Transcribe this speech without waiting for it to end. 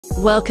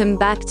Welcome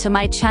back to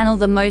my channel,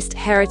 the most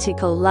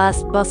heretical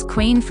last boss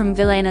queen from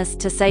Villainess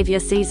to Savior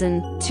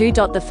Season 2.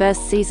 The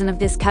first season of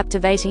this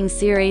captivating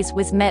series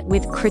was met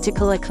with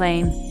critical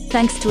acclaim,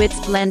 thanks to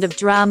its blend of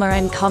drama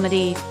and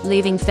comedy,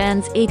 leaving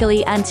fans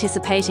eagerly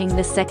anticipating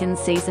the second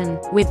season.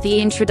 With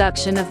the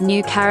introduction of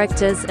new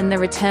characters and the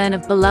return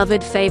of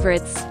beloved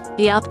favorites,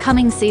 the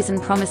upcoming season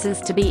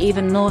promises to be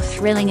even more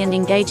thrilling and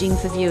engaging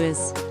for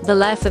viewers. The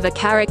life of a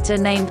character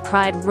named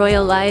Pride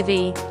Royal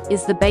Ivy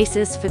is the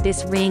basis for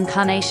this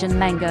reincarnation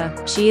manga.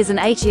 She is an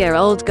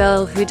 8-year-old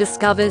girl who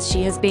discovers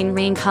she has been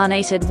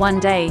reincarnated one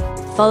day,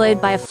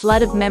 followed by a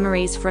flood of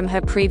memories from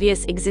her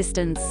previous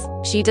existence.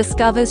 She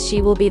discovers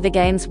she will be the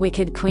game's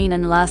wicked queen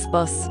and last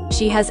boss.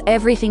 She has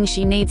everything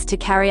she needs to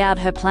carry out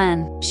her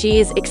plan. She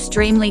is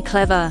extremely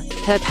clever,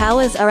 her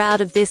powers are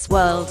out of this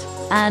world,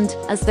 and,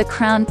 as the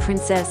crown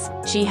princess,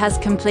 she has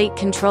complete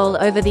control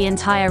over the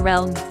entire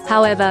realm.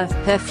 However,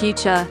 her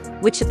future,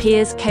 which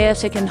appears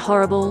chaotic and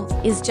horrible,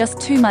 is just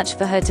too much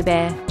for her to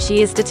bear.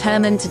 She is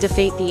determined to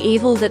defeat the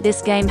evil that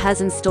this game has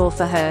in store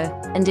for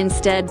her, and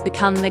instead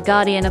become the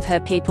guardian of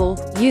her people,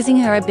 using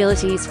her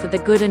abilities for the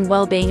good and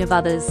well-being of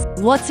others.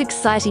 What's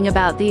exciting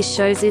about these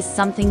shows is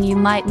something you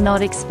might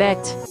not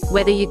expect.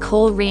 Whether you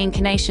call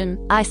reincarnation,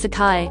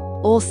 isekai,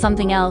 or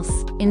something else,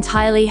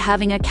 entirely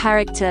having a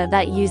character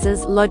that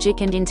uses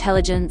logic and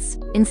intelligence,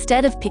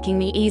 instead of picking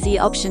the easy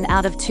option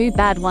out of two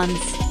bad ones.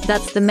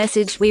 That's the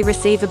message we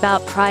receive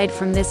about Pride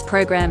from this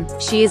program.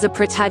 She is a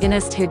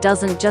protagonist who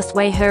doesn't just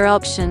weigh her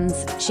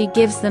options, she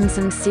gives them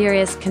some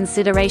serious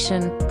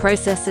consideration,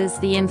 processes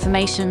the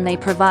information they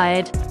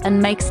provide,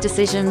 and makes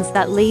decisions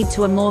that lead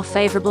to a more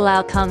favorable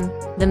outcome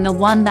than the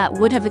one that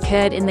would have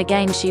occurred in the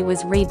game she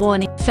was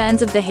reborn in.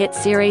 Fans of the hit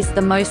series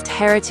The Most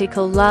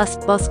Heretical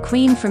Last Boss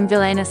Queen from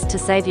Villainess to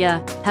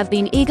Savior have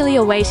been eagerly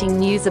awaiting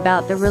news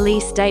about the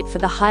release date for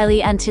the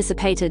highly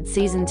anticipated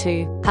Season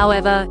 2.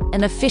 However,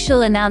 an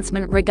official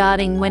announcement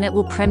regarding when it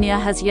will premiere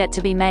has yet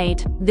to be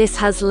made. This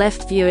has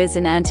left viewers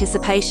in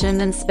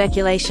anticipation and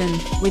speculation,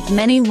 with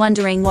many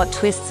wondering what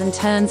twists and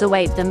turns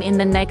await them in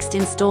the next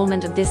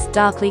installment of this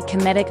darkly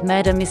comedic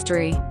murder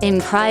mystery. In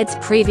Pride's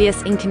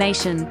previous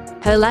incarnation,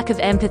 her lack of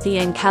empathy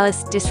and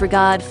callous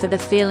disregard for the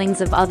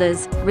feelings of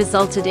others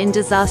resulted in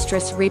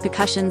disastrous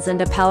repercussions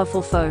and a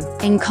powerful foe.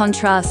 In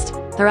contrast,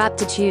 her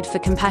aptitude for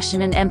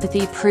compassion and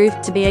empathy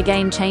proved to be a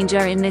game-changer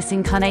in this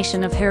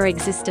incarnation of her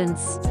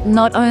existence.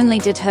 Not only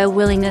did her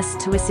willingness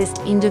to assist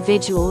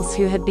individuals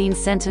who had been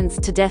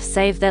sentenced to death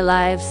save their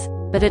lives,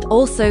 but it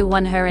also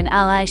won her an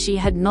ally she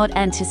had not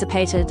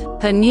anticipated.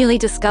 Her newly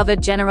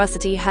discovered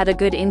generosity had a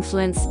good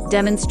influence,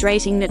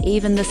 demonstrating that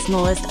even the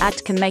smallest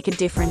act can make a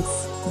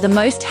difference. The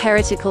Most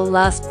Heretical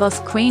Last Boss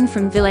Queen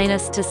from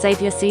Villainous to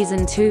Savior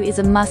Season 2 is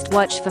a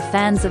must-watch for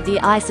fans of the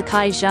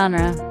isekai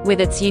genre. With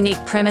its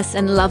unique premise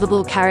and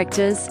lovable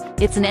characters,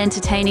 it's an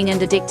entertaining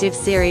and addictive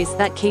series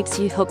that keeps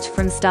you hooked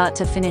from start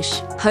to finish.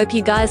 Hope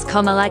you guys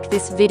like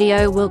this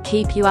video. Will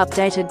keep you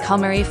updated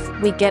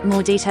if we get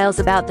more details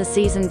about the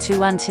Season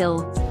 2.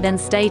 Until then,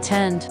 stay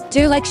tuned.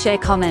 Do like, share,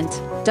 comment.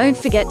 Don't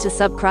forget to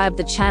subscribe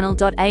the channel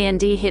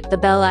and hit the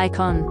bell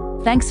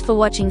icon. Thanks for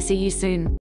watching. See you soon.